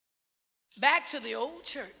Back to the old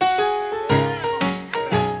church.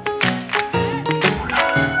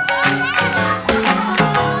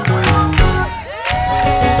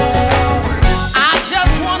 I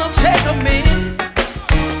just want to take a minute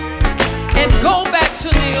and go back to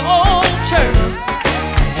the old church.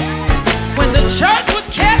 When the church would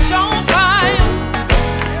catch on fire,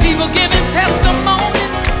 people giving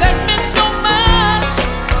testimonies that meant so much.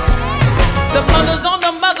 The mothers on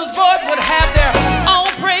the mother's board would have their own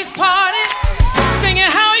praise party, singing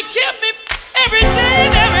how he kept me every day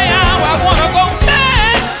and every hour. I want to go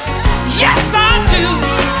back, yes I do,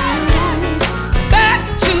 back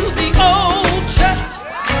to the old church.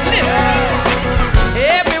 Listen,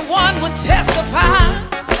 everyone would testify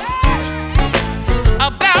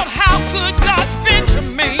about how good God's been to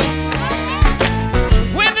me.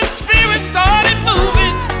 When the Spirit started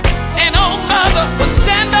moving, and old mother would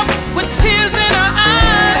stand up with tears in her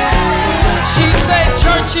eyes. She said,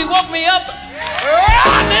 church, she woke me up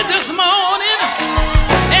early this morning,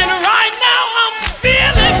 and right now I'm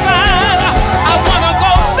feeling fine. I want to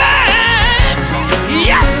go back,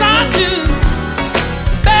 yes I do,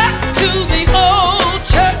 back to the old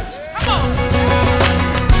church. Come on.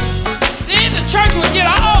 Then the church would get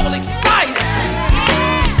all excited,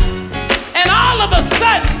 and all of a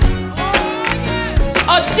sudden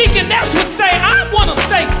a deaconess would say, I want to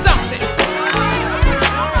say something.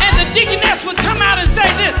 And the deaconess would come out and say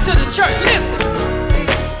this to the church. Listen.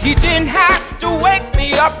 He didn't have to wake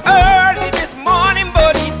me up early this morning,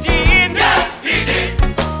 but he did. Yes, he did.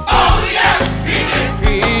 Oh, yes, he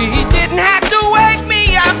did. He didn't have to wake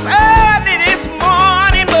me up early this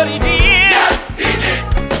morning, but he did. Yes, he did.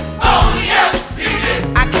 Oh, yes, he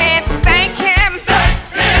did. I can't thank him. Thank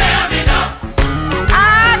him enough.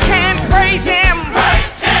 I can't praise him.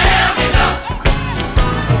 Praise him enough.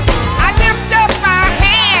 I lift up my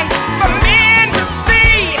hand for men to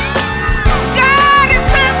see. God has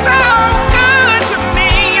been so good to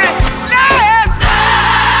me. Let's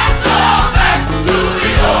Go back to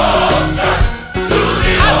the old church. To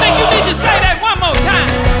the I think you need to say that one more time.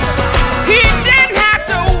 He didn't have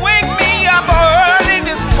to wake me up early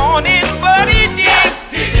this morning, but he did.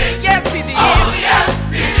 he did. Yes, he did. Oh, yes,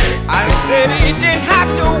 he did. I said he didn't have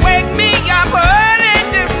to wake me up early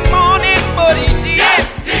this morning, but he did. Yes,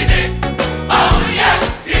 he did. Oh, yes,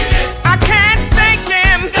 he did. I can't thank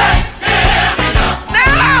him. Thank him enough.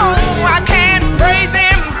 No, I can't praise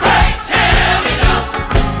him. Praise him enough.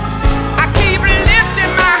 I keep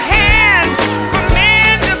lifting my hands for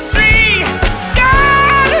men to see.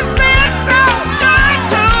 God has been so good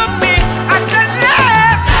to me. I said,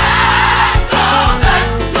 let's Go back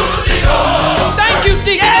to the old. Thank you,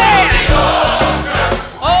 deaconess.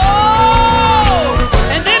 Oh,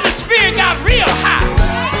 and then the Spirit got real hot.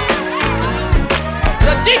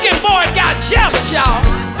 The deacon boy got jealous, y'all.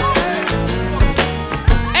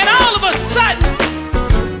 And all of a sudden,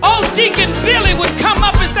 old Deacon Billy would come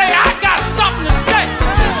up and say, I got something to say.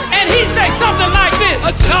 And he'd say something like this.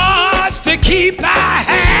 A charge to keep I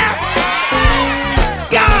have,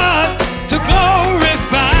 God to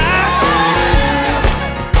glorify,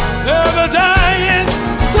 ever dying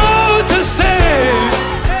soul to save,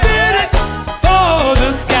 fitted for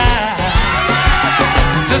the sky,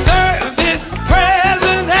 to serve this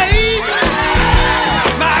present age,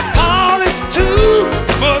 my calling to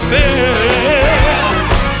fulfill.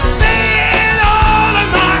 Then all of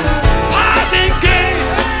my heart and gain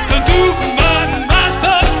to do my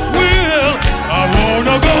master's will. I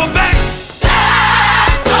wanna go back.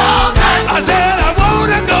 Go back. I said I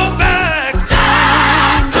wanna go back.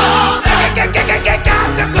 Go back. Got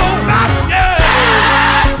to go back. Yeah.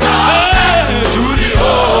 To the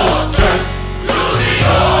old church. To the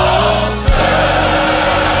old.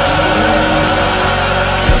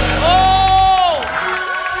 Oh,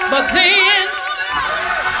 but then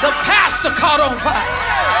the pastor caught on fire.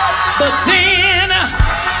 But then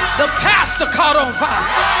the pastor caught on fire.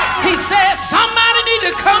 He said, somebody need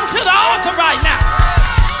to come to the altar right now.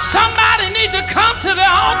 Somebody need to come to the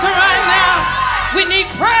altar right now. We need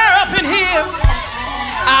prayer up in here.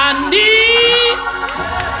 I need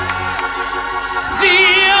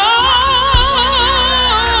thee. Oh,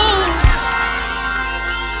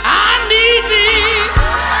 I need thee.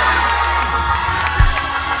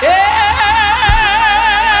 Yeah.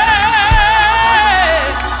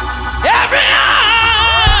 Every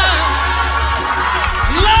hour,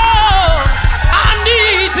 Lord, I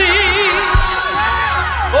need thee.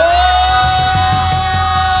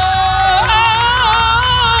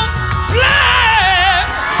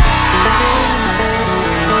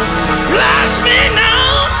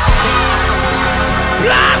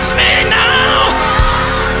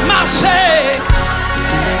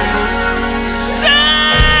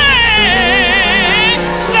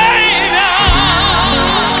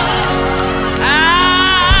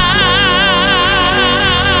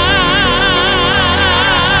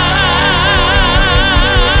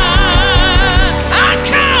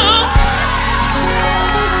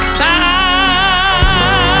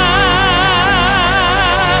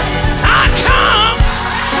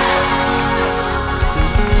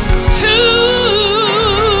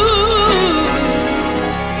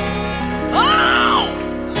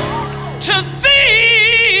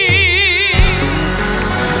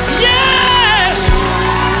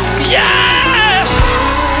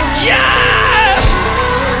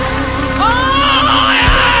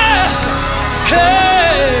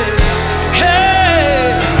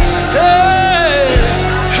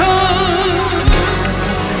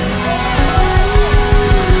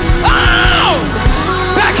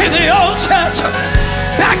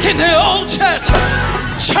 back in the old church.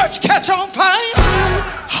 Church catch on fire.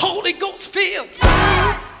 Holy Ghost filled.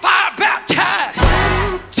 Fire baptized.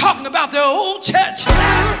 Talking about the old church.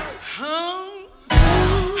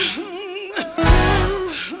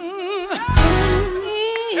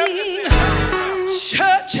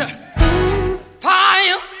 Church.